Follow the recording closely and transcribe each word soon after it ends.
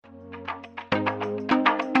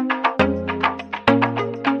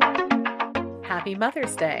Happy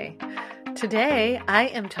Mother's Day. Today, I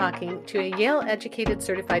am talking to a Yale-educated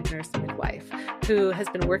certified nurse midwife who has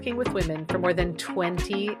been working with women for more than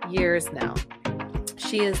 20 years now.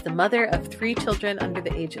 She is the mother of 3 children under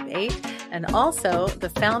the age of 8 and also the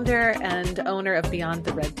founder and owner of Beyond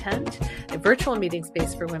the Red Tent, a virtual meeting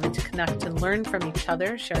space for women to connect and learn from each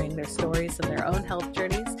other, sharing their stories and their own health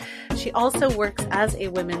journeys. She also works as a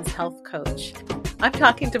women's health coach. I'm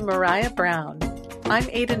talking to Maraya Brown. I'm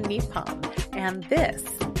Aidan Nepom, and this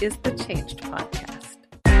is the Changed Podcast.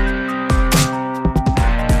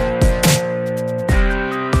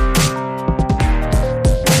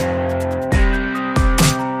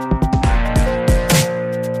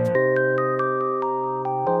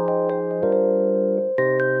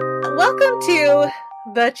 Welcome to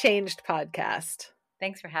the Changed Podcast.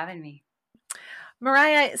 Thanks for having me.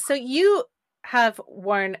 Maraya, so you have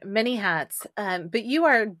worn many hats, but you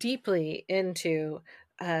are deeply into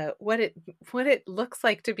what it looks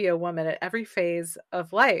like to be a woman at every phase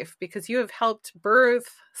of life, because you have helped birth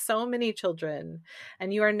so many children,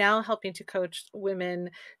 and you are now helping to coach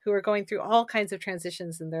women who are going through all kinds of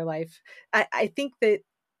transitions in their life. I think that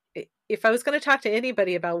if I was going to talk to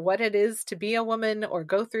anybody about what it is to be a woman or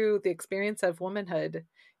go through the experience of womanhood,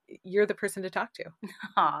 you're the person to talk to.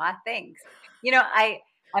 Aw, thanks.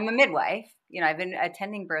 I'm a midwife. I've been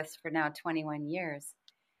attending births for now 21 years,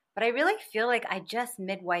 but I really feel like I just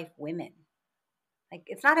midwife women. Like,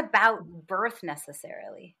 it's not about birth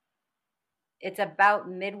necessarily. It's about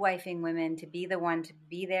midwifing women to be the one to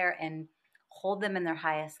be there and hold them in their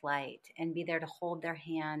highest light and be there to hold their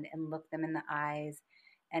hand and look them in the eyes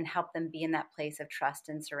and help them be in that place of trust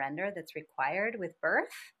and surrender that's required with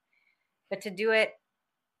birth, but to do it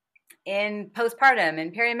in postpartum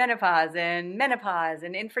and perimenopause and menopause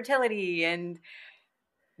and infertility and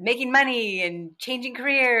making money and changing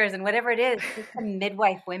careers and whatever it is, just to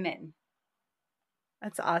midwife women.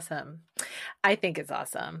 That's awesome. I think it's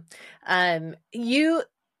awesome. You,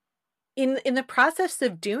 in the process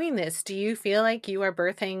of doing this, do you feel like you are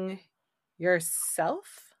birthing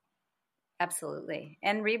yourself? Absolutely.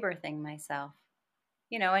 And rebirthing myself,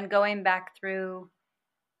 and going back through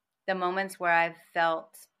the moments where I've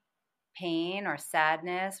felt pain or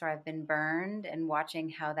sadness or I've been burned, and watching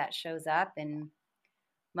how that shows up in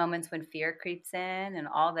moments when fear creeps in and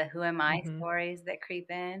all the who am I stories that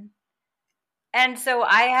creep in. And so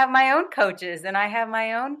I have my own coaches and I have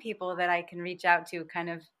my own people that I can reach out to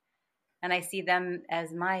and I see them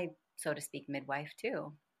as my, so to speak, midwife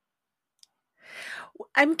too.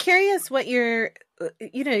 I'm curious what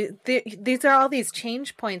these are all these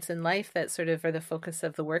change points in life that sort of are the focus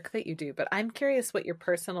of the work that you do, but I'm curious what your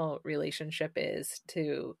personal relationship is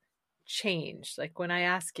to change. Like, when I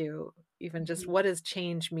ask you even just what does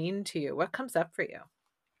change mean to you, what comes up for you?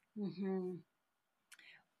 Mm-hmm.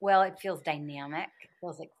 Well, it feels dynamic. It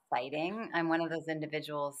feels exciting. I'm one of those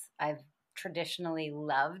individuals. I've traditionally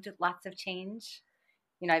loved lots of change.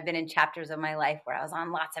 I've been in chapters of my life where I was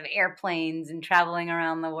on lots of airplanes and traveling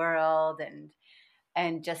around the world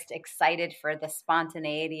and just excited for the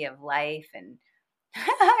spontaneity of life. And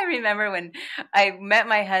I remember when I met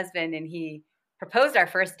my husband and he proposed our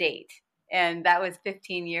first date, and that was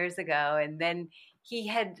 15 years ago. And then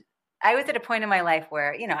I was at a point in my life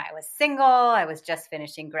where, I was single. I was just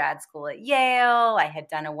finishing grad school at Yale. I had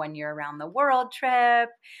done a 1-year around the world trip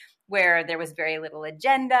where there was very little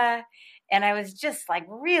agenda. And I was just like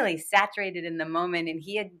really saturated in the moment. And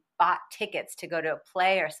he had bought tickets to go to a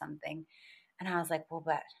play or something. And I was like, well,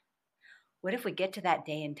 but what if we get to that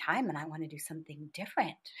day and time and I want to do something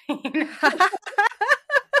different?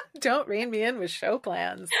 Don't rein me in with show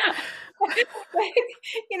plans.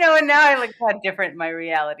 And now I look how different my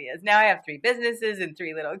reality is. Now I have 3 businesses and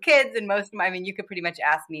 3 little kids, and you could pretty much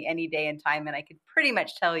ask me any day and time and I could pretty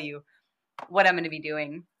much tell you what I'm going to be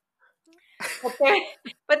doing.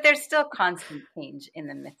 But there's still constant change in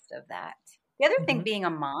the midst of that. The other thing, being a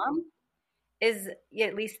mom, is,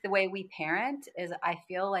 at least the way we parent, is I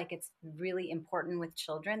feel like it's really important with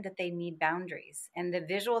children that they need boundaries. And the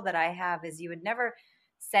visual that I have is you would never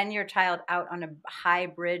send your child out on a high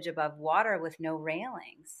bridge above water with no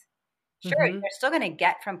railings. Sure, they're still going to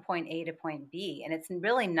get from point A to point B, and it's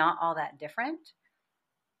really not all that different.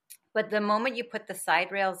 But the moment you put the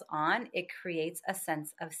side rails on, it creates a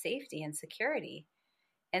sense of safety and security.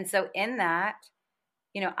 And so in that,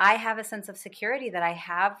 I have a sense of security that I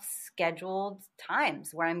have scheduled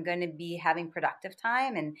times where I'm going to be having productive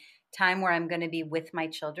time and time where I'm going to be with my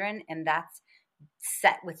children. And that's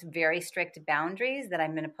set with very strict boundaries that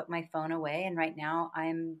I'm going to put my phone away. And right now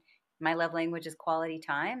my love language is quality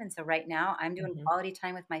time. And so right now I'm doing quality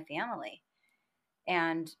time with my family.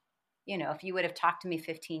 And if you would have talked to me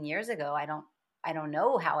 15 years ago, I don't I don't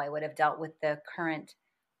know how I would have dealt with the current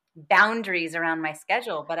boundaries around my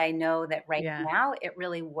schedule, but I know that right Yeah. now it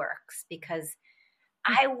really works because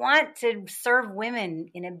I want to serve women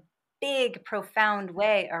in a big, profound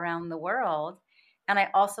way around the world. And I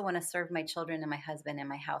also want to serve my children and my husband and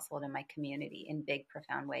my household and my community in big,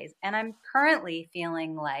 profound ways. And I'm currently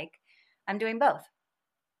feeling like I'm doing both.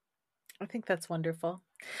 I think that's wonderful.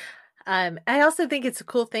 I also think it's a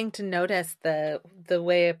cool thing to notice the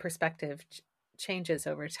way a perspective changes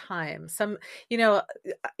over time. Some, you know,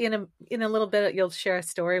 in a little bit, you'll share a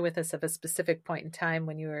story with us of a specific point in time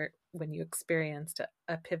when you experienced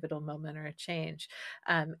a pivotal moment or a change.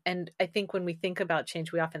 And I think when we think about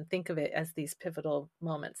change, we often think of it as these pivotal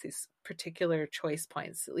moments, these particular choice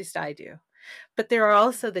points. At least I do. But there are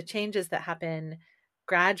also the changes that happen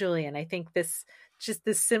gradually, and I think this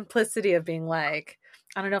simplicity of being like,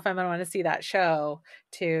 I don't know if I'm going to want to see that show,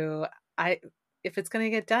 to I if it's going to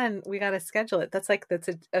get done, we got to schedule it. That's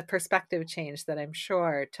a perspective change that I'm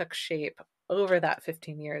sure took shape over that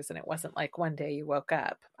 15 years. And it wasn't like one day you woke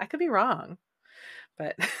up. I could be wrong,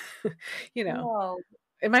 but No,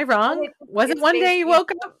 am I wrong? Was it it's one day based, you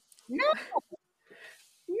woke up? no,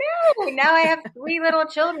 no. Now I have 3 little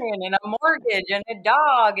children and a mortgage and a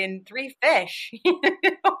dog and 3 fish.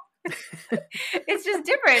 It's just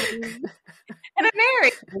different. And I'm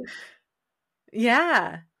married.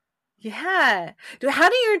 Yeah. Yeah. How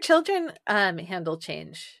do your children handle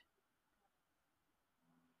change?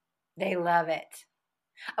 They love it.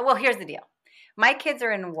 Well, here's the deal. My kids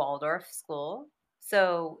are in Waldorf school.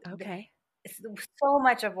 So Okay. so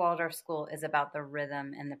much of Waldorf school is about the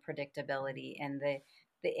rhythm and the predictability and the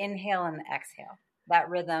inhale and the exhale. That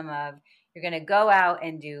rhythm of you're going to go out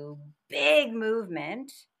and do big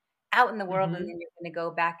movement out in the world, and Mm-hmm. then you're going to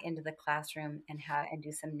go back into the classroom and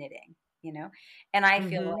do some knitting, you know? And I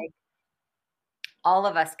feel Mm-hmm. like all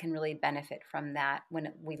of us can really benefit from that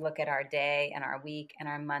when we look at our day and our week and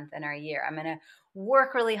our month and our year. I'm going to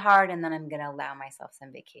work really hard, and then I'm going to allow myself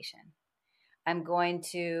some vacation. I'm going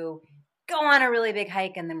to go on a really big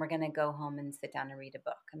hike, and then we're going to go home and sit down and read a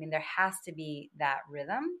book. I mean, there has to be that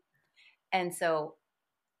rhythm. And so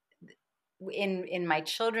in my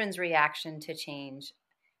children's reaction to change,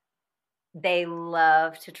 they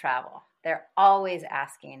love to travel. They're always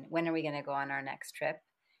asking, when are we going to go on our next trip?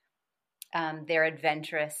 They're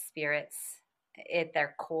adventurous spirits at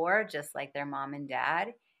their core, just like their mom and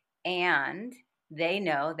dad. And they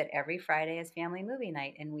know that every Friday is family movie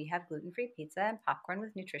night, and we have gluten-free pizza and popcorn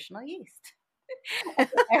with nutritional yeast.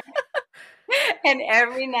 And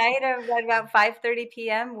every night at about 5:30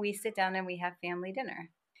 p.m., we sit down and we have family dinner.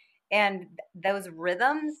 And those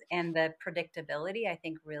rhythms and the predictability, I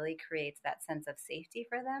think, really creates that sense of safety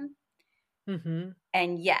for them. Mm-hmm.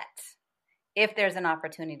 And yet, if there's an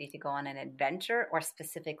opportunity to go on an adventure or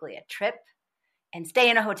specifically a trip and stay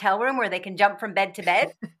in a hotel room where they can jump from bed to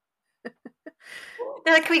bed,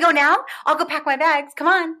 they're like, can we go now? I'll go pack my bags. Come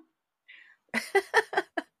on.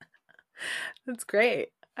 That's great.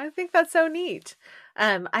 I think that's so neat.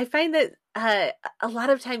 I find that a lot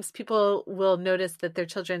of times people will notice that their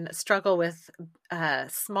children struggle with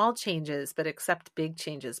small changes, but accept big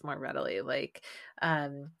changes more readily.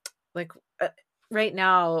 Um, like right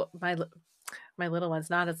now, my little one's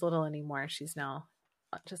not as little anymore. She's now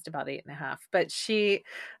just about 8.5, but she's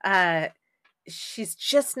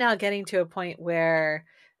just now getting to a point where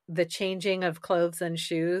the changing of clothes and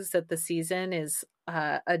shoes at the season is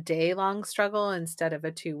a day-long struggle instead of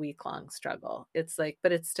a 2-week-long struggle. It's like,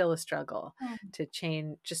 but it's still a struggle to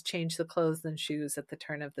change the clothes and shoes at the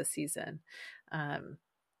turn of the season. But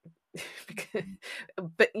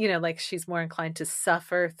like she's more inclined to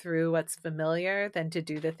suffer through what's familiar than to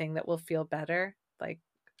do the thing that will feel better. Like,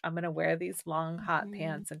 I'm going to wear these long hot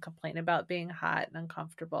pants and complain about being hot and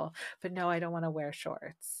uncomfortable, but no, I don't want to wear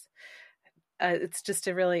shorts. It's just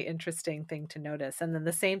a really interesting thing to notice. And then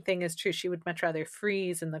the same thing is true. She would much rather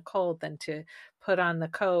freeze in the cold than to put on the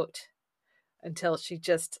coat until she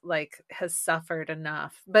just like has suffered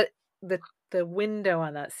enough. But the window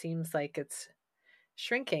on that seems like it's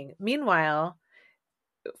shrinking. Meanwhile,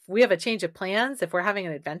 if we have a change of plans, if we're having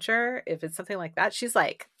an adventure, if it's something like that, she's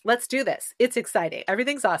like, let's do this. It's exciting.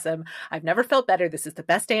 Everything's awesome. I've never felt better. This is the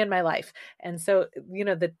best day in my life. And so,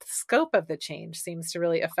 the scope of the change seems to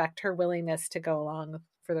really affect her willingness to go along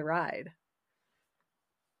for the ride.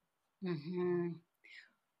 Mm-hmm.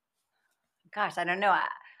 Gosh, I don't know.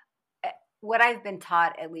 What I've been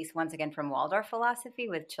taught, at least once again from Waldorf philosophy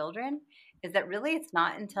with children, is that really it's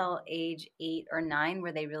not until age 8 or 9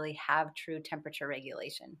 where they really have true temperature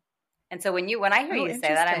regulation. And so when I hear Oh, you say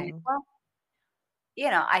that, I'm like, interesting. well,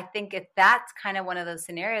 I think if that's kind of one of those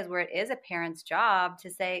scenarios where it is a parent's job to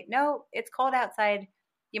say, no, it's cold outside.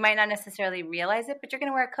 You might not necessarily realize it, but you're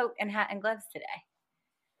going to wear a coat and hat and gloves today.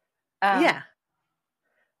 Yeah,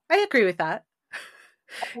 I agree with that.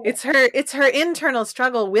 It's her internal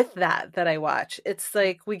struggle with that I watch. It's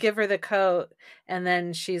like we give her the coat and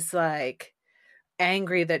then she's like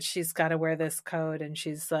angry that she's got to wear this coat, and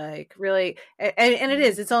she's like really, and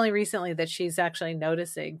it's only recently that she's actually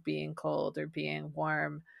noticing being cold or being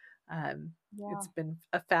warm. It's been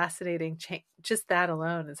a fascinating change. Just that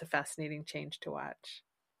alone is a fascinating change to watch.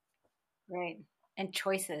 Right. And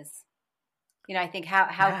choices. I think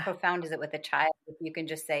how profound is it with a child if you can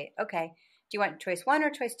just say, okay, do you want choice 1 or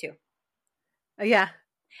choice 2? Yeah.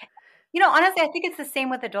 Honestly, I think it's the same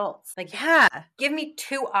with adults. Like, yeah, give me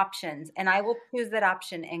 2 options and I will choose that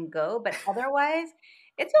option and go. But otherwise,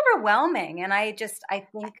 it's overwhelming. And I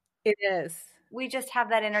think it is. We just have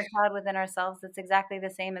that inner child within ourselves that's exactly the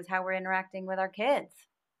same as how we're interacting with our kids.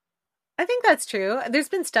 I think that's true. There's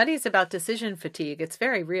been studies about decision fatigue. It's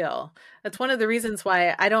very real. That's one of the reasons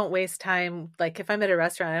why I don't waste time. Like if I'm at a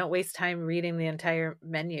restaurant, I don't waste time reading the entire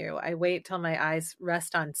menu. I wait till my eyes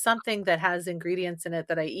rest on something that has ingredients in it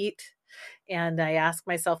that I eat. And I ask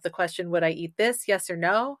myself the question, would I eat this? Yes or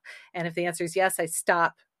no? And if the answer is yes, I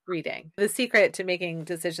stop reading. The secret to making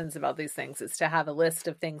decisions about these things is to have a list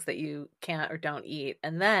of things that you can't or don't eat.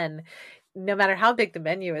 And then no matter how big the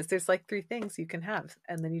menu is, there's like 3 things you can have.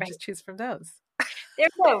 And then you just choose from those. There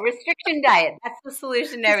we go. Restriction diet. That's the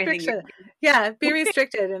solution to everything. Yeah, be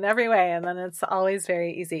restricted in every way. And then it's always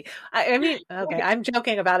very easy. I mean, okay, I'm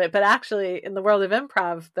joking about it, but actually in the world of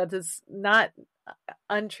improv, that is not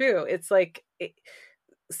untrue. It's like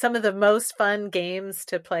some of the most fun games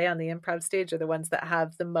to play on the improv stage are the ones that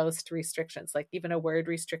have the most restrictions. Like even a word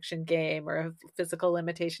restriction game or a physical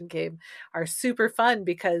limitation game are super fun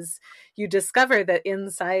because you discover that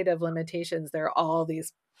inside of limitations, there are all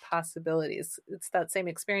these possibilities. It's that same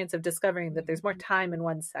experience of discovering that there's more time in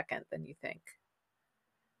 1 second than you think.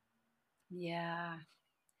 Yeah.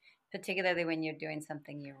 Particularly when you're doing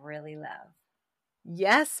something you really love.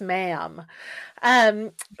 Yes, ma'am.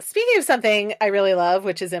 Speaking of something I really love,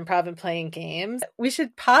 which is improv and playing games, we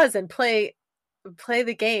should pause and play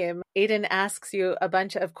the game. Aiden asks you a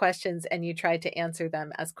bunch of questions and you try to answer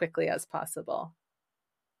them as quickly as possible.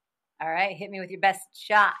 All right. Hit me with your best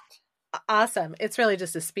shot. Awesome. It's really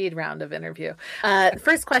just a speed round of interview.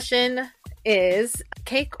 First question is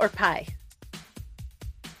cake or pie?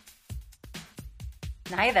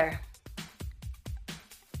 Neither.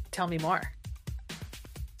 Tell me more.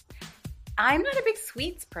 I'm not a big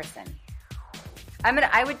sweets person.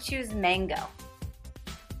 I would choose mango.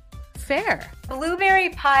 Fair. Blueberry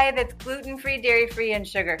pie that's gluten-free, dairy-free, and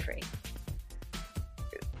sugar-free.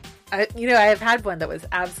 I have had one that was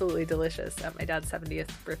absolutely delicious at my dad's 70th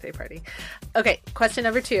birthday party. Okay, question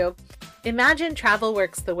number 2. Imagine travel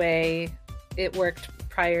works the way it worked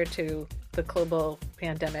prior to the global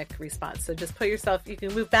pandemic response. So just put yourself, you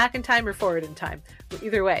can move back in time or forward in time,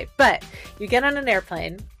 either way. But you get on an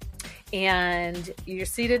airplane and you're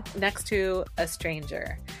seated next to a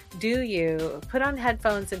stranger. Do you put on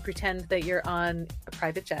headphones and pretend that you're on a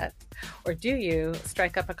private jet? Or do you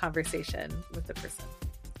strike up a conversation with the person?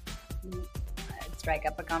 I'd strike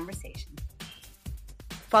up a conversation.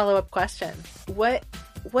 Follow-up question.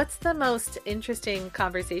 What's the most interesting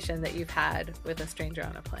conversation that you've had with a stranger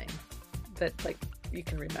on a plane that like you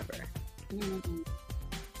can remember?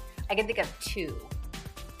 I can think of 2.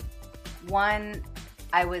 One,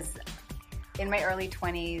 I was in my early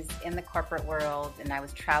 20s in the corporate world, and I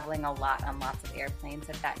was traveling a lot on lots of airplanes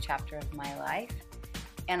at that chapter of my life.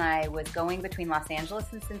 And I was going between Los Angeles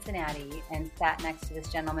and Cincinnati and sat next to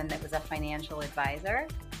this gentleman that was a financial advisor.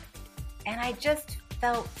 And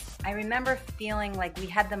I remember feeling like we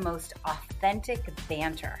had the most authentic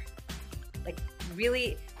banter. Like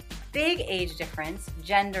really big age difference,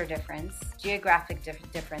 gender difference, geographic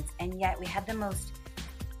difference, and yet we had the most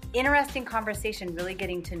interesting conversation, really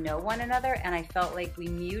getting to know one another. And I felt like we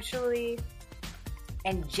mutually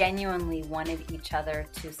and genuinely wanted each other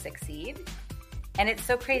to succeed. And it's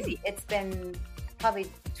so crazy. It's been probably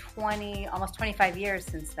almost 25 years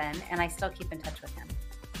since then, and I still keep in touch with him.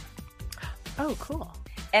 Oh, cool.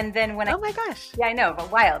 And then oh my gosh. Yeah, I know,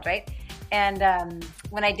 but wild, right? And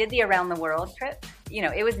when I did the Around the World trip,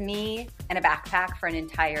 it was me and a backpack for an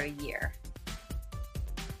entire year.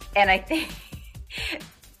 And I think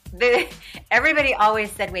everybody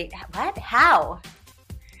always said, wait, what? How?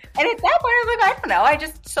 And at that point, I was like, I don't know. I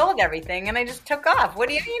just sold everything and I just took off. What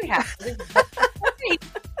do you mean how?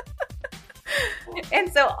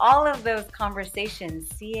 And so all of those conversations,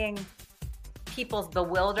 seeing people's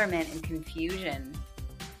bewilderment and confusion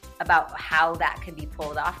about how that could be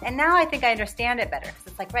pulled off. And now I think I understand it better, because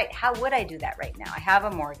it's like, right, how would I do that right now? I have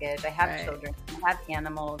a mortgage, I have children, I have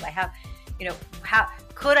animals, I have, how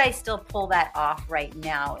could I still pull that off right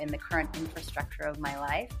now in the current infrastructure of my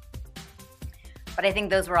life? But I think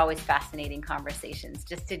those were always fascinating conversations,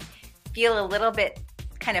 just to feel a little bit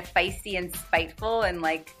kind of feisty and spiteful and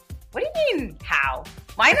like, what do you mean, how?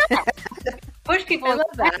 Why not? Push people. I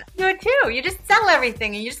love that. Do it too. You just sell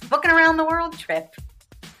everything and you're just booking around the world trip.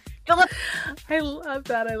 I love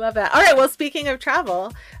that. I love that. All right. Well, speaking of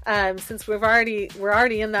travel, since we're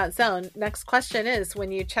already in that zone, next question is, when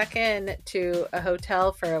you check in to a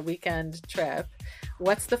hotel for a weekend trip,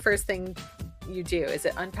 what's the first thing you do? Is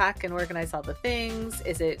it unpack and organize all the things?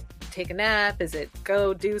 Is it take a nap? Is it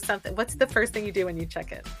go do something? What's the first thing you do when you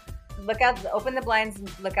check in? Look out, open the blinds, and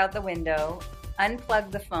look out the window,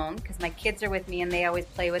 unplug the phone, because my kids are with me and they always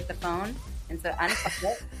play with the phone. And so unplug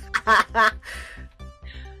it.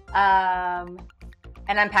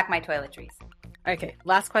 And unpack my toiletries. Okay.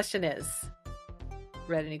 Last question is,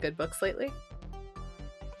 read any good books lately?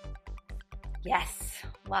 Yes,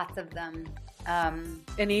 lots of them.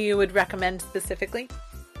 Any you would recommend specifically?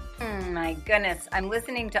 My goodness, I'm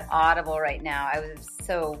listening to Audible right now.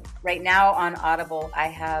 Right now on Audible, I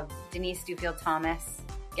have Denise Duffield Thomas,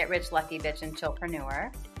 Get Rich, Lucky Bitch, and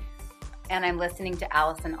Chillpreneur. And I'm listening to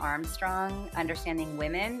Alison Armstrong, Understanding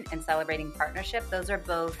Women and Celebrating Partnership. Those are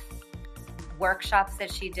both workshops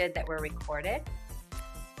that she did that were recorded.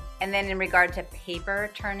 And then in regard to paper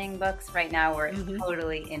turning books, right now we're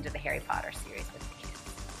totally into the Harry Potter series with the kids.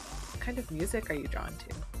 What kind of music are you drawn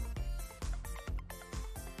to?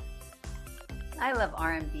 I love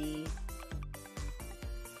R&B.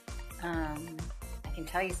 I can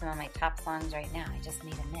tell you some of my top songs right now. I just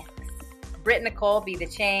made a mix. Britt Nicole, Be the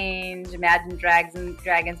Change, Imagine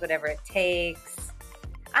Dragons, Whatever It Takes.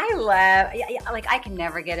 I love, I can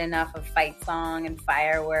never get enough of Fight Song and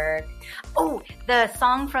Firework. Oh, the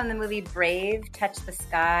song from the movie Brave, Touch the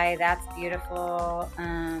Sky. That's beautiful.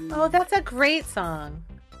 Oh, that's a great song.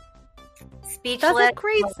 Speechless. That's a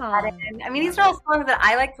great song. I mean, these are all songs that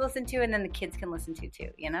I like to listen to, and then the kids can listen to too,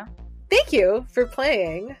 Thank you for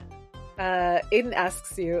playing. Aiden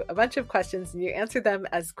asks you a bunch of questions and you answer them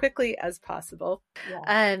as quickly as possible.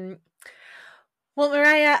 Yeah. Well,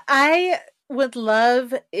 Maraya, I would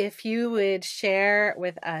love if you would share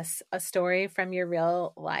with us a story from your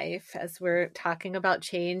real life as we're talking about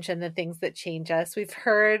change and the things that change us. We've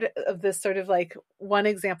heard of this sort of like one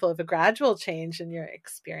example of a gradual change in your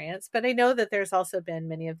experience, but I know that there's also been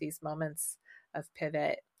many of these moments of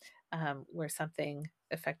pivot where something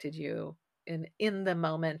affected you in the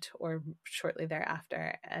moment or shortly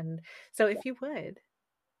thereafter. And so if you would.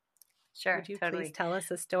 Sure, would you totally. please tell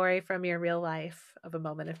us a story from your real life of a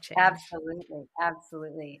moment of change? Absolutely.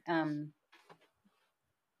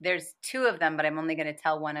 There's two of them, but I'm only going to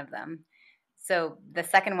tell one of them. So the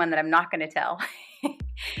second one that I'm not going to tell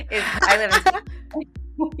is I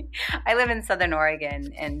live in Southern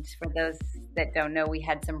Oregon, and for those that don't know, we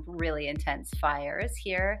had some really intense fires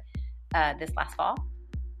here this last fall.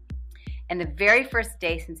 And the very first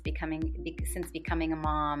day since becoming a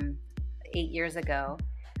mom 8 years ago,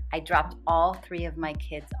 I dropped all 3 of my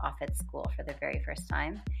kids off at school for the very first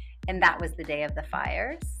time. And that was the day of the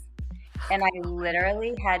fires. And I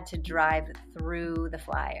literally had to drive through the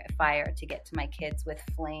fire to get to my kids, with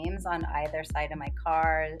flames on either side of my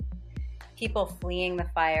car, people fleeing the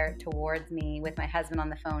fire towards me, with my husband on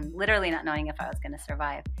the phone, literally not knowing if I was going to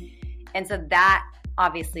survive. And so that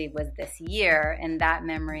obviously was this year, and that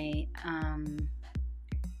memory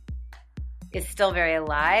is still very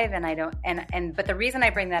alive. And but the reason I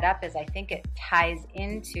bring that up is I think it ties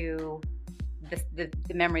into the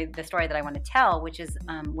memory, the story that I want to tell, which is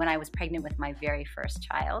when I was pregnant with my very first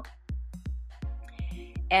child.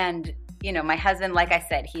 And, my husband, like I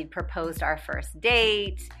said, he'd proposed our first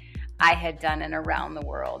date. I had done an around the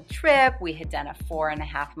world trip. We had done a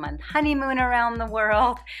 4.5-month honeymoon around the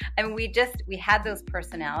world. I mean, we had those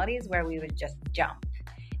personalities where we would just jump.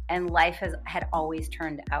 And life had always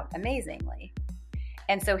turned out amazingly.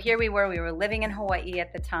 And so here we were living in Hawaii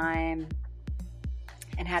at the time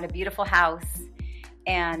and had a beautiful house.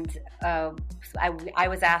 And I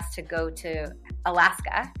was asked to go to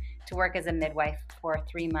Alaska to work as a midwife for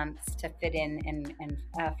 3 months to fit in and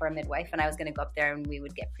for a midwife. And I was going to go up there and we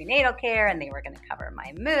would get prenatal care, and they were going to cover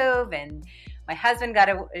my move. And my husband got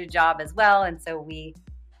a job as well. And so we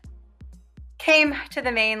came to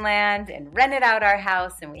the mainland and rented out our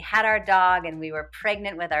house, and we had our dog, and we were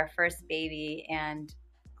pregnant with our first baby, and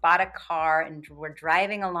bought a car, and we're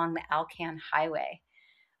driving along the Alcan Highway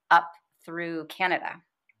up through Canada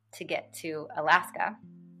to get to Alaska.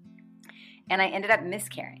 And I ended up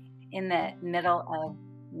miscarrying. in the middle of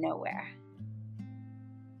nowhere.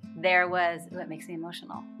 There was, what makes me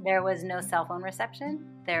emotional, there was no cell phone reception.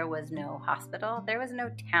 There was no hospital. There was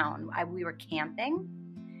no town. We were camping.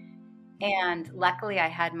 And luckily I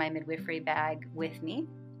had my midwifery bag with me.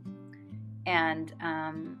 And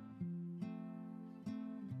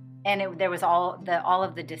there was all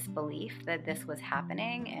of the disbelief that this was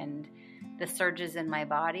happening, and the surges in my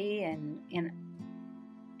body, and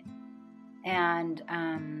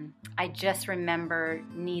I just remember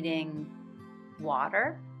needing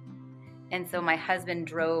water. And so my husband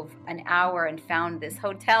drove an hour and found this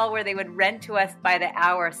hotel where they would rent to us by the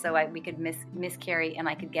hour so we could miscarry, and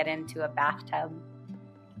I could get into a bathtub.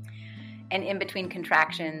 And in between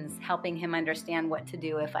contractions, helping him understand what to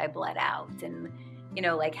do if I bled out. And,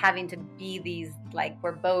 like having to be these, like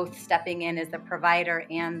we're both stepping in as the provider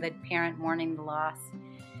and the parent mourning the loss.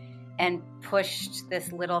 And pushed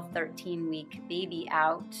this little 13-week baby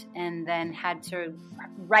out, and then had to,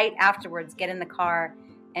 right afterwards, get in the car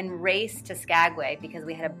and race to Skagway because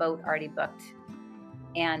we had a boat already booked,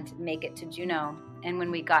 and make it to Juneau. And when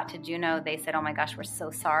we got to Juneau, they said, "Oh my gosh, we're so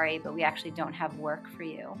sorry, but we actually don't have work for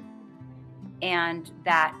you. And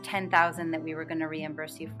that $10,000 that we were going to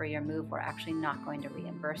reimburse you for your move, we're actually not going to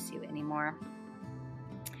reimburse you anymore."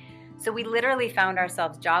 So we literally found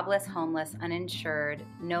ourselves jobless, homeless, uninsured,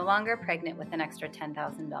 no longer pregnant with an extra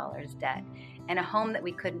 $10,000 debt, and a home that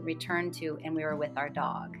we couldn't return to, and we were with our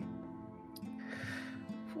dog.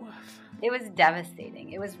 It was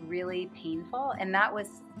devastating. It was really painful, and that was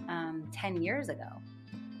 10 years ago.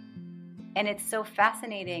 And it's so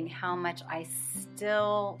fascinating how much I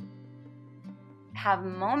still have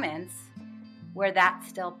moments where that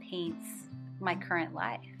still paints my current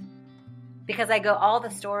life. Because I go all the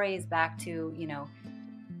stories back to,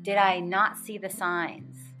 did I not see the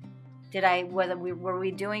signs? Were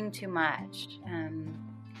we doing too much?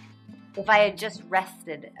 If I had just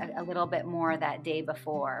rested a little bit more that day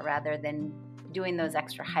before, rather than doing those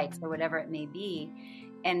extra hikes or whatever it may be,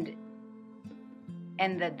 and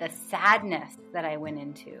the sadness that I went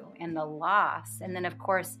into, and the loss, and then of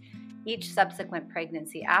course each subsequent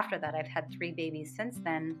pregnancy after that, I've had 3 babies since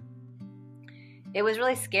then. It was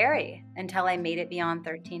really scary until I made it beyond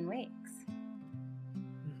 13 weeks.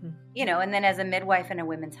 Mm-hmm. And then as a midwife and a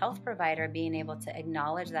women's health provider, being able to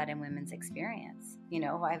acknowledge that in women's experience.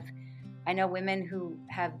 I know women who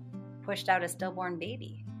have pushed out a stillborn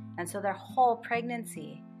baby, and so their whole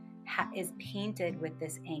pregnancy is painted with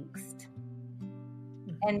this angst.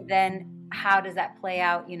 Mm-hmm. And then how does that play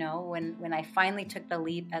out, when I finally took the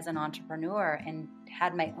leap as an entrepreneur and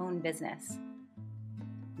had my own business?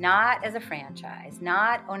 Not as a franchise,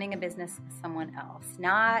 not owning a business with someone else,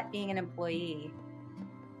 not being an employee.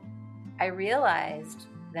 I realized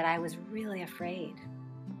that I was really afraid.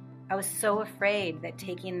 I was so afraid that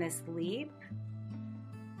taking this leap,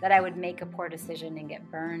 that I would make a poor decision and get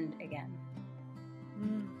burned again.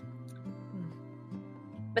 Mm-hmm.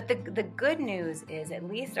 But the good news is, at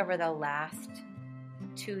least over the last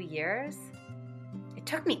 2 years, it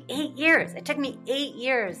took me 8 years. It took me 8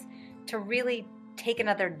 years to really take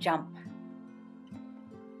another jump.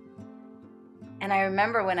 And I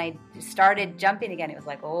remember when I started jumping again, it was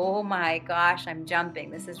like, oh my gosh, I'm jumping.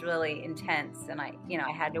 This is really intense. And I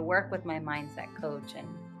had to work with my mindset coach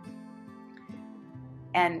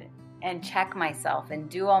and check myself and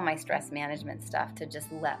do all my stress management stuff to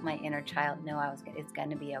just let my inner child know it's going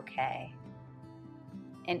to be okay.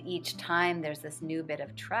 And each time there's this new bit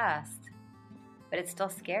of trust, but it's still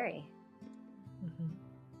scary. Mm-hmm.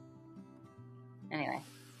 Anyway.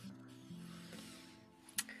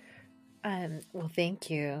 Well, thank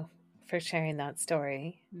you for sharing that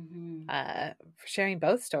story. Mm-hmm. For sharing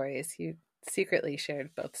both stories. You secretly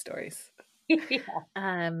shared both stories. Yeah.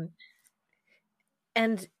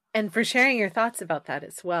 And for sharing your thoughts about that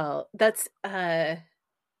as well. That's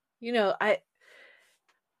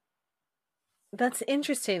that's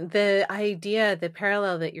interesting. The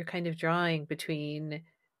parallel that you're kind of drawing between,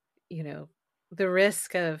 the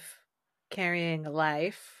risk of carrying a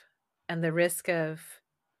life and the risk of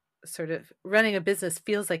sort of running a business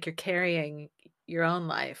feels like you're carrying your own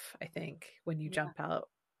life, I think, when you jump out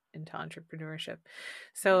into entrepreneurship.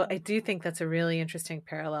 So I do think that's a really interesting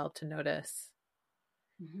parallel to notice.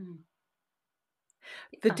 Mm-hmm.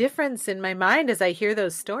 The difference in my mind as I hear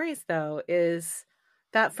those stories, though, is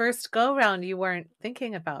that first go round, you weren't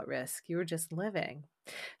thinking about risk. You were just living.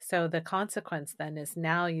 So the consequence then is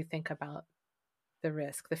now you think about the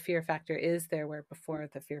risk. The fear factor is there where before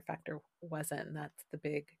the fear factor wasn't. And that's the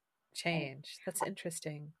big change. That's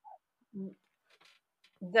interesting.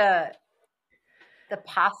 The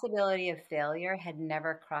possibility of failure had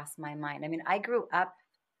never crossed my mind. I mean, I grew up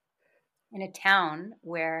in a town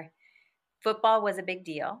where football was a big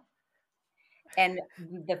deal. And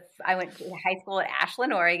I went to high school at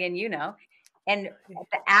Ashland, Oregon, and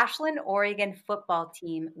the Ashland, Oregon football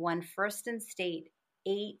team won first in state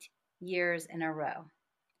 8 years in a row,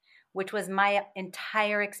 which was my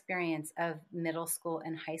entire experience of middle school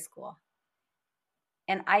and high school.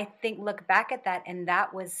 And I think, look back at that, and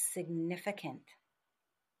that was significant.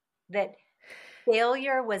 That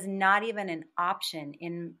failure was not even an option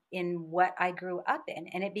in what I grew up in.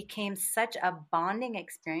 And it became such a bonding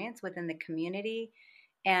experience within the community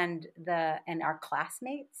and our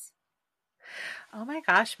classmates. Oh my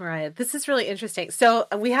gosh, Maraya, this is really interesting. So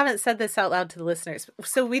we haven't said this out loud to the listeners.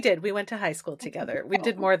 So we did. We went to high school together. We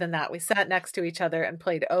did more than that. We sat next to each other and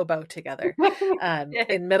played oboe together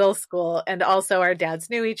in middle school. And also our dads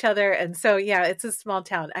knew each other. And so, yeah, it's a small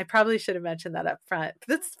town. I probably should have mentioned that up front.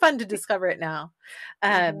 It's fun to discover it now,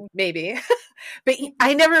 maybe. But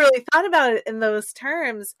I never really thought about it in those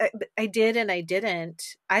terms. I did and I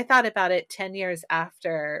didn't. I thought about it 10 years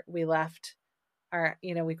after we left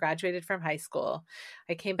we graduated from high school.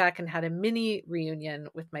 I came back and had a mini reunion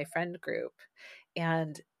with my friend group,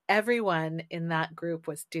 and everyone in that group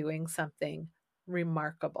was doing something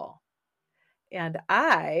remarkable. And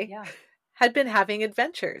I had been having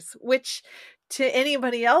adventures, which to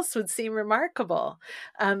anybody else would seem remarkable.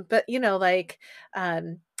 But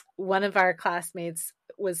one of our classmates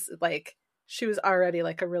was like, she was already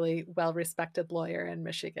like a really well-respected lawyer in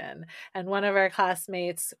Michigan. And one of our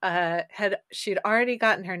classmates she'd already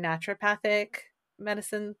gotten her naturopathic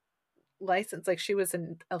medicine license. Like she was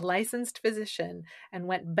a licensed physician and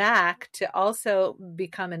went back to also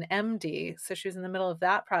become an MD. So she was in the middle of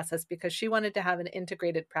that process because she wanted to have an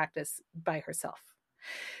integrated practice by herself.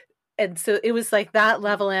 And so it was like that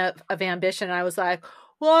level of ambition. I was like,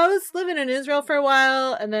 well, I was living in Israel for a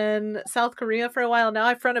while and then South Korea for a while. Now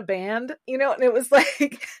I front a band, and it was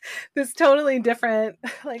like this totally different,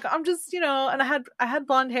 like, I'm just, and I had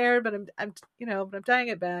blonde hair, but I'm dyeing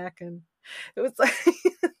it back. And it was like,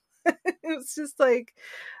 it was just like,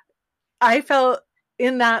 I felt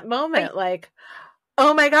in that moment, like,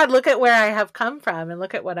 oh my God, look at where I have come from and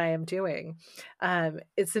look at what I am doing.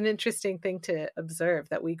 It's an interesting thing to observe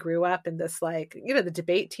that we grew up in this, like, the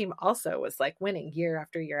debate team also was like winning year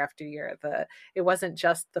after year after year. It wasn't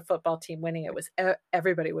just the football team winning. It was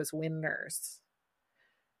everybody was winners.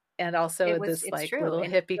 And also this like true. Little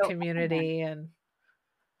and hippie community. And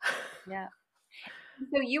yeah.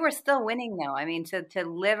 So you were still winning though. I mean, to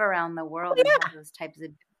live around the world and have those types of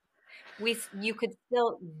you could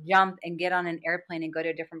still jump and get on an airplane and go to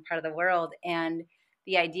a different part of the world. And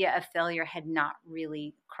the idea of failure had not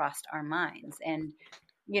really crossed our minds. And,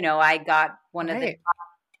 I got one of the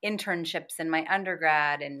top internships in my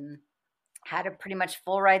undergrad and had a pretty much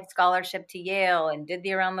full ride scholarship to Yale and did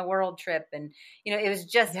the around the world trip. And, it was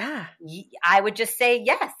just, I would just say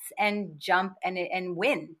yes and jump and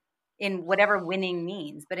win in whatever winning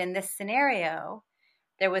means. But in this scenario,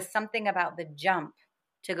 there was something about the jump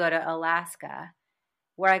to go to Alaska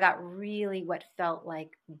where I got really what felt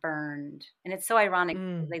like burned. And it's so ironic,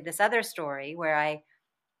 like this other story where I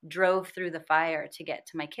drove through the fire to get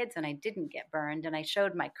to my kids and I didn't get burned and I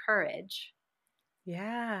showed my courage.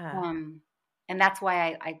 Yeah. And that's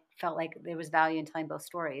why I felt like there was value in telling both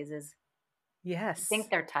stories is yes, I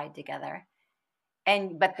think they're tied together.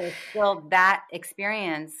 But there's still that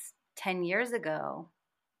experience 10 years ago,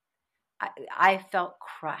 I felt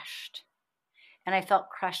crushed. And I felt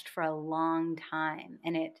crushed for a long time.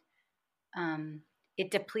 And it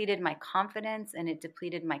depleted my confidence and it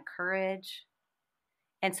depleted my courage.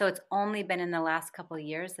 And so it's only been in the last couple of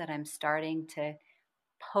years that I'm starting to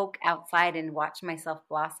poke outside and watch myself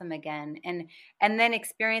blossom again and then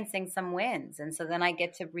experiencing some wins. And so then I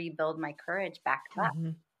get to rebuild my courage back up. Mm-hmm.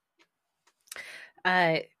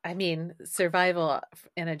 I mean, survival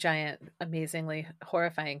in a giant, amazingly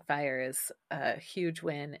horrifying fire is a huge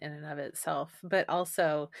win in and of itself. But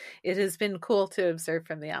also, it has been cool to observe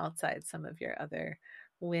from the outside some of your other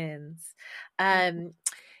wins.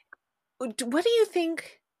 What do you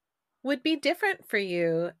think would be different for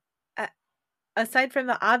you, aside from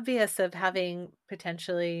the obvious of having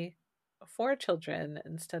potentially 4 children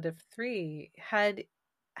instead of 3? Had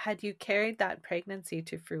you carried that pregnancy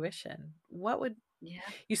to fruition, what would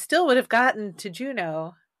you still would have gotten to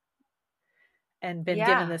Juneau and been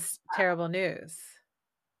given this terrible news?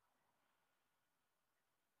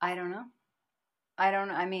 I don't know.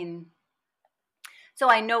 I mean,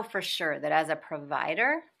 so I know for sure that as a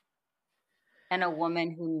provider and a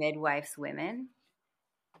woman who midwives women,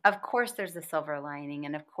 of course there's a silver lining.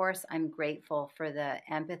 And of course I'm grateful for the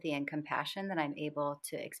empathy and compassion that I'm able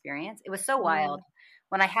to experience. It was so wild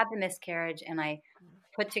when I had the miscarriage and I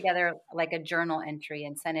put together like a journal entry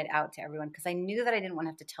and sent it out to everyone because I knew that I didn't want to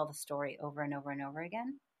have to tell the story over and over and over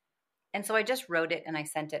again. And so I just wrote it and I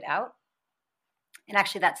sent it out. And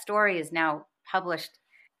actually that story is now published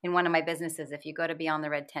in one of my businesses. If you go to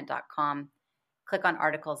beyondtheredtent.com, click on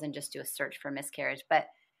articles and just do a search for miscarriage. But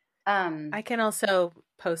I can also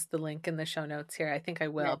post the link in the show notes here. I think I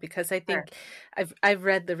will, yeah, because I sure. think I've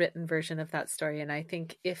read the written version of that story, and I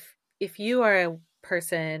think if you are a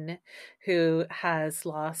person who has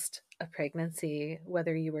lost a pregnancy,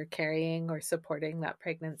 whether you were carrying or supporting that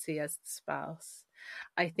pregnancy as the spouse,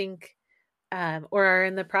 I think, or are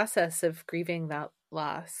in the process of grieving that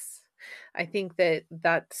loss, I think that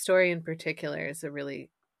that story in particular is a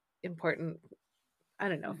really important. I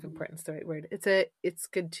don't know if Mhm. important's the right word. It's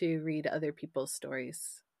good to read other people's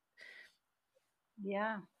stories.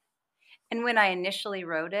 Yeah. And when I initially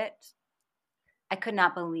wrote it, I could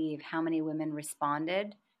not believe how many women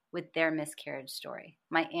responded with their miscarriage story.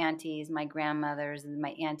 My aunties, my grandmothers,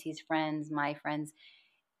 my aunties' friends, my friends.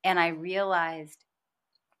 And I realized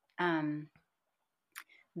um,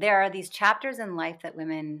 there are these chapters in life that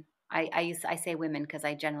women, I say women because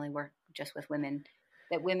I generally work just with women,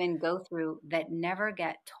 that women go through that never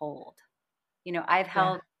get told. You know,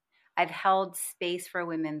 Yeah. I've held space for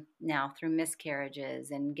women now through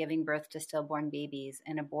miscarriages and giving birth to stillborn babies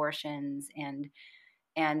and abortions and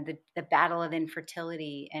the battle of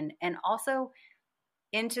infertility and also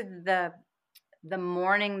into the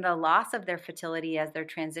mourning the loss of their fertility as they're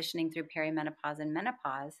transitioning through perimenopause and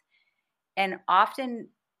menopause. And often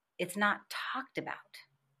it's not talked about.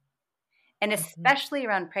 And Mhm. especially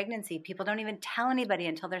around pregnancy, people don't even tell anybody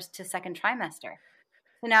until there's to second trimester.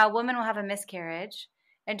 So now a woman will have a miscarriage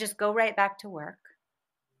and just go right back to work.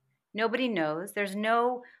 Nobody knows. There's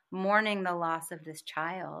no mourning the loss of this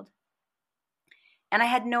child. And I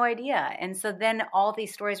had no idea. And so then all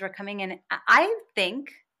these stories were coming in. I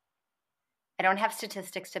think, I don't have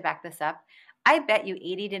statistics to back this up. I bet you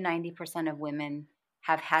 80 to 90% of women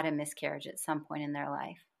have had a miscarriage at some point in their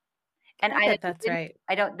life. And I bet that's right.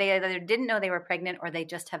 they either didn't know they were pregnant or they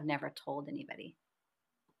just have never told anybody.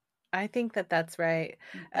 I think that that's right.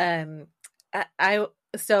 Mhm. Um, I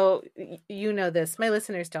so you know this. My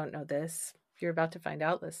listeners don't know this. You're about to find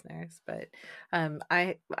out, listeners. But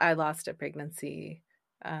I lost a pregnancy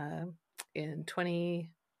uh, in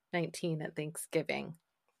 2019 at Thanksgiving.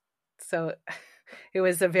 So it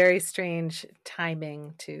was a very strange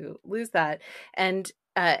timing to lose that. And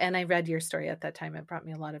I read your story at that time. It brought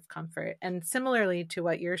me a lot of comfort. And similarly to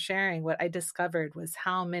what you're sharing, what I discovered was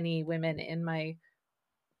how many women in my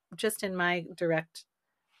direct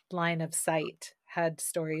line of sight had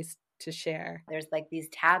stories to share. There's like these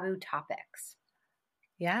taboo topics,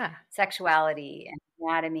 Yeah. sexuality and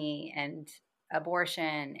anatomy and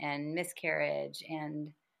abortion and miscarriage. And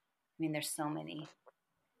I mean, there's so many.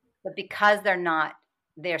 But because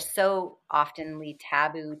they're so oftenly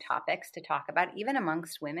taboo topics to talk about, even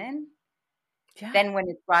amongst women, Yeah. then when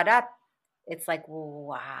it's brought up, it's like,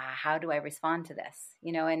 well, how do I respond to this?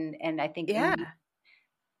 You know, and I think Yeah. in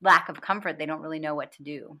lack of comfort, they don't really know what to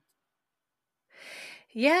do.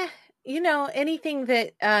 Yeah.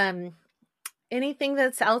 Anything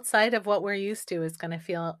that's outside of what we're used to is going to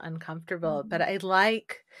feel uncomfortable. But Mhm. I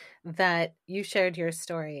like that you shared your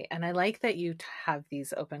story, and I like that you have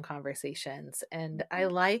these open conversations. And I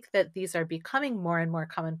like that these are becoming more and more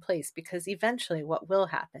commonplace, because eventually what will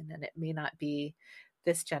happen, and it may not be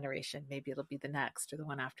this generation, maybe it'll be the next or the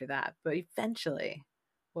one after that, but eventually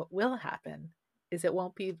what will happen is it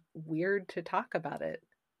won't be weird to talk about it.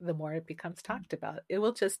 The more it becomes talked about, it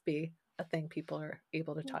will just be a thing people are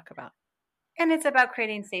able to talk about. And it's about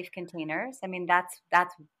creating safe containers. I mean, that's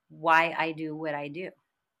why I do what I do.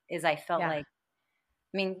 Is I felt Yeah. like,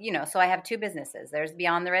 I mean, you know, so I have two businesses. There's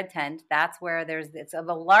Beyond the Red Tent. That's where it's of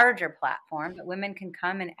a larger platform, but women can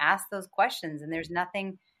come and ask those questions, and there's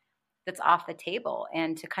nothing that's off the table.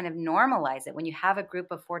 And to kind of normalize it, when you have a group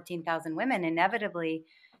of 14,000 women, inevitably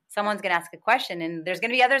someone's going to ask a question, and there's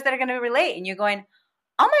going to be others that are going to relate, and you're going,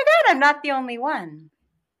 "Oh my God, I'm not the only one."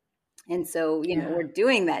 And so, you know, Yeah. we're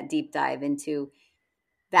doing that deep dive into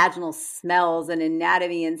vaginal smells and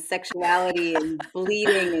anatomy and sexuality and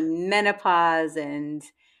bleeding and menopause and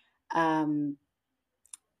um,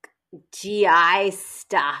 GI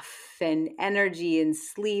stuff and energy and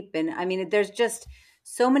sleep. And I mean, there's just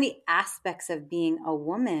so many aspects of being a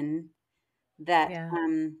woman that Yeah.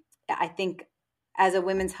 I think as a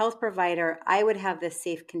women's health provider, I would have this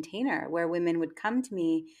safe container where women would come to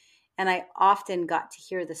me. And I often got to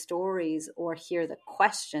hear the stories or hear the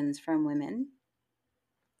questions from women.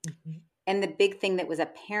 Mhm. And the big thing that was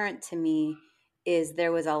apparent to me is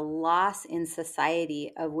there was a loss in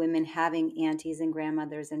society of women having aunties and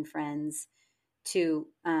grandmothers and friends to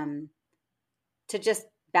just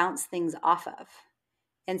bounce things off of.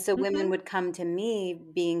 And so women would come to me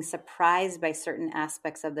being surprised by certain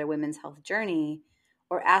aspects of their women's health journey,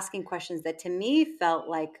 or asking questions that to me felt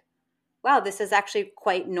like, wow, this is actually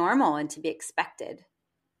quite normal and to be expected.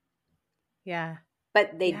 Yeah.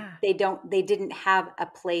 But they didn't have a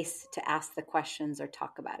place to ask the questions or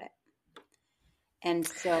talk about it. And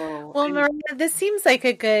so, well, Maraya, this seems like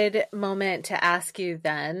a good moment to ask you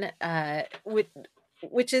then,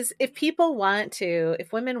 which is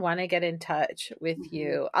if women want to get in touch with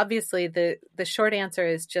you, obviously the short answer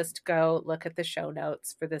is just go look at the show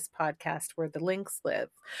notes for this podcast where the links live.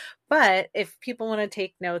 But if people want to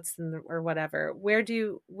take notes or whatever, where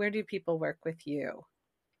do people work with you?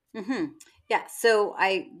 Yeah. So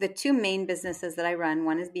the two main businesses that I run,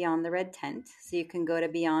 one is Beyond the Red Tent. So you can go to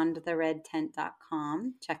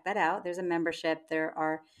beyondtheredtent.com, check that out. There's a membership. There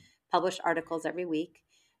are published articles every week.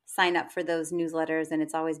 Sign up for those newsletters, and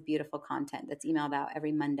it's always beautiful content that's emailed out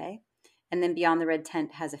every Monday. And then Beyond the Red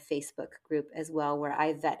Tent has a Facebook group as well, where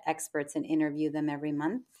I vet experts and interview them every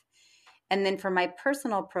month. And then for my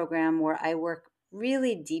personal program, where I work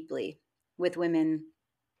really deeply with women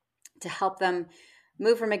to help them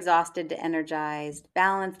move from exhausted to energized,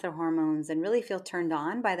 balance their hormones, and really feel turned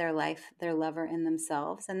on by their life, their lover, and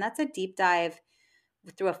themselves. And that's a deep dive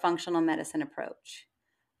through a functional medicine approach.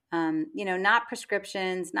 Not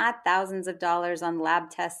prescriptions, not thousands of dollars on lab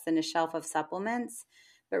tests and a shelf of supplements,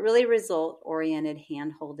 but really result-oriented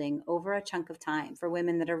hand-holding over a chunk of time for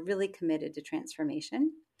women that are really committed to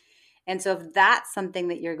transformation. And so if that's something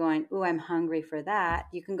that you're going, ooh, I'm hungry for that,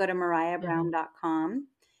 you can go to marayabrown.com.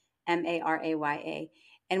 Maraya.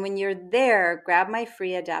 And when you're there, grab my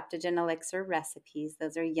free adaptogen elixir recipes.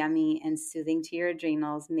 Those are yummy and soothing to your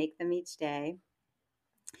adrenals. Make them each day.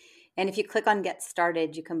 And if you click on Get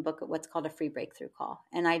Started, you can book what's called a free breakthrough call.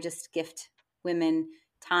 And I just gift women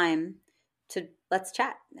time to let's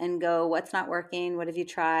chat and go, what's not working? What have you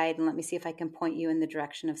tried? And let me see if I can point you in the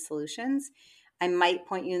direction of solutions. I might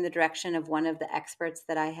point you in the direction of one of the experts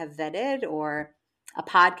that I have vetted, or a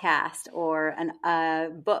podcast, or a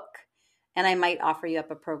book, and I might offer you up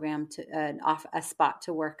a program a spot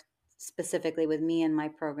to work specifically with me in my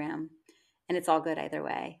program. And it's all good either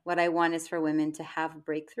way. What I want is for women to have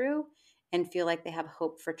breakthrough and feel like they have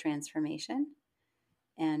hope for transformation.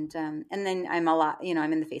 And then I'm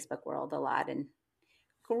I'm in the Facebook world a lot and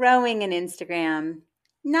growing in Instagram.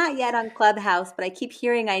 Not yet on Clubhouse, but I keep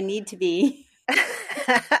hearing I need to be.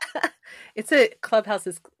 Clubhouse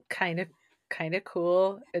is kind of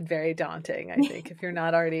cool and very daunting, I think, if you're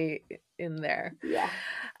not already in there. Yeah.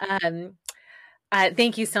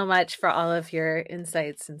 Thank you so much for all of your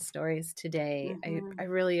insights and stories today. I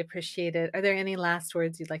really appreciate it. Are there any last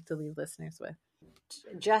words you'd like to leave listeners with?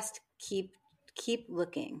 Just keep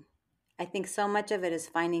looking. I think so much of it is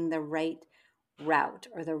finding the right route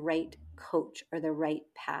or the right coach or the right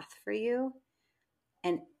path for you.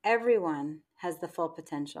 And everyone has the full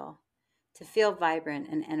potential to feel vibrant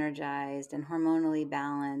and energized and hormonally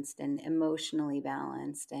balanced and emotionally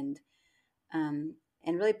balanced and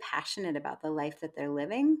really passionate about the life that they're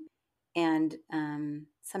living. And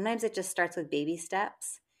sometimes it just starts with baby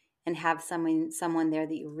steps, and have someone there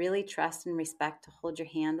that you really trust and respect to hold your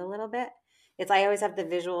hand a little bit. I always have the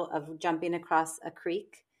visual of jumping across a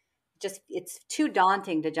creek. It's too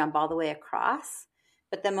daunting to jump all the way across.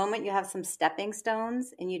 But the moment you have some stepping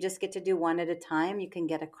stones and you just get to do one at a time, you can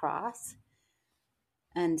get across.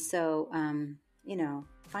 And so,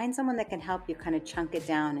 find someone that can help you kind of chunk it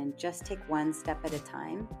down and just take one step at a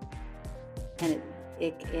time. And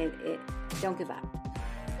it don't give up.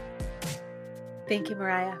 Thank you,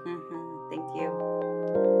 Maraya. Thank you.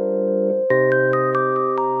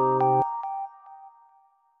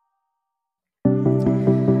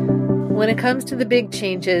 When it comes to the big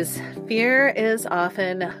changes, fear is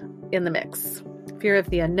often in the mix. Fear of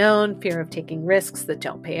the unknown, fear of taking risks that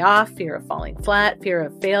don't pay off, fear of falling flat, fear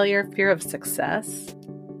of failure, fear of success.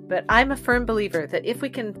 But I'm a firm believer that if we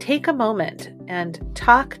can take a moment and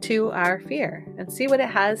talk to our fear and see what it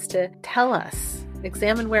has to tell us,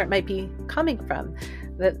 examine where it might be coming from,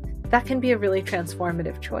 that can be a really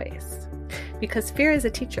transformative choice. Because fear is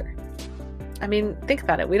a teacher. I mean, think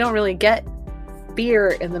about it. We don't really get fear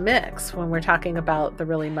in the mix when we're talking about the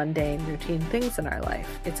really mundane, routine things in our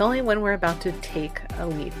life. It's only when we're about to take a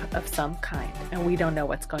leap of some kind and we don't know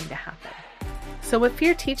what's going to happen. So what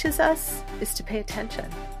fear teaches us is to pay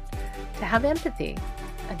attention, to have empathy,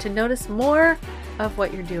 and to notice more of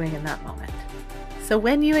what you're doing in that moment. So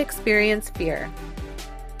when you experience fear,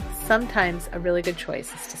 sometimes a really good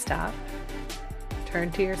choice is to stop,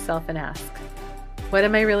 turn to yourself and ask, what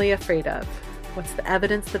am I really afraid of? What's the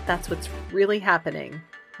evidence that that's what's really happening?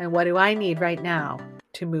 And what do I need right now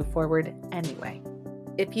to move forward anyway?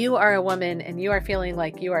 If you are a woman and you are feeling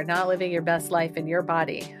like you are not living your best life in your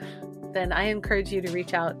body, then I encourage you to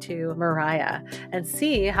reach out to Maraya and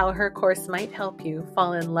see how her course might help you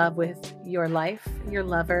fall in love with your life, your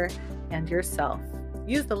lover, and yourself.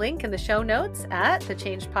 Use the link in the show notes at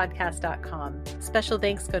thechangedpodcast.com. Special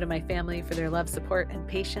thanks go to my family for their love, support, and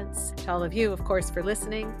patience, to all of you, of course, for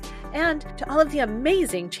listening, and to all of the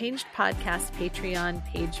amazing Changed Podcast Patreon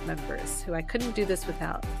page members who I couldn't do this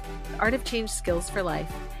without. The Art of Change Skills for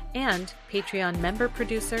Life and Patreon member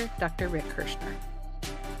producer, Dr. Rick Kirshner.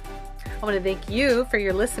 I want to thank you for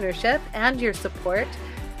your listenership and your support.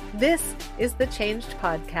 This is the Changed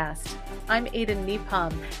Podcast. I'm Aiden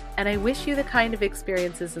Nepom, and I wish you the kind of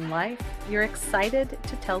experiences in life you're excited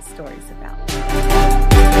to tell stories about.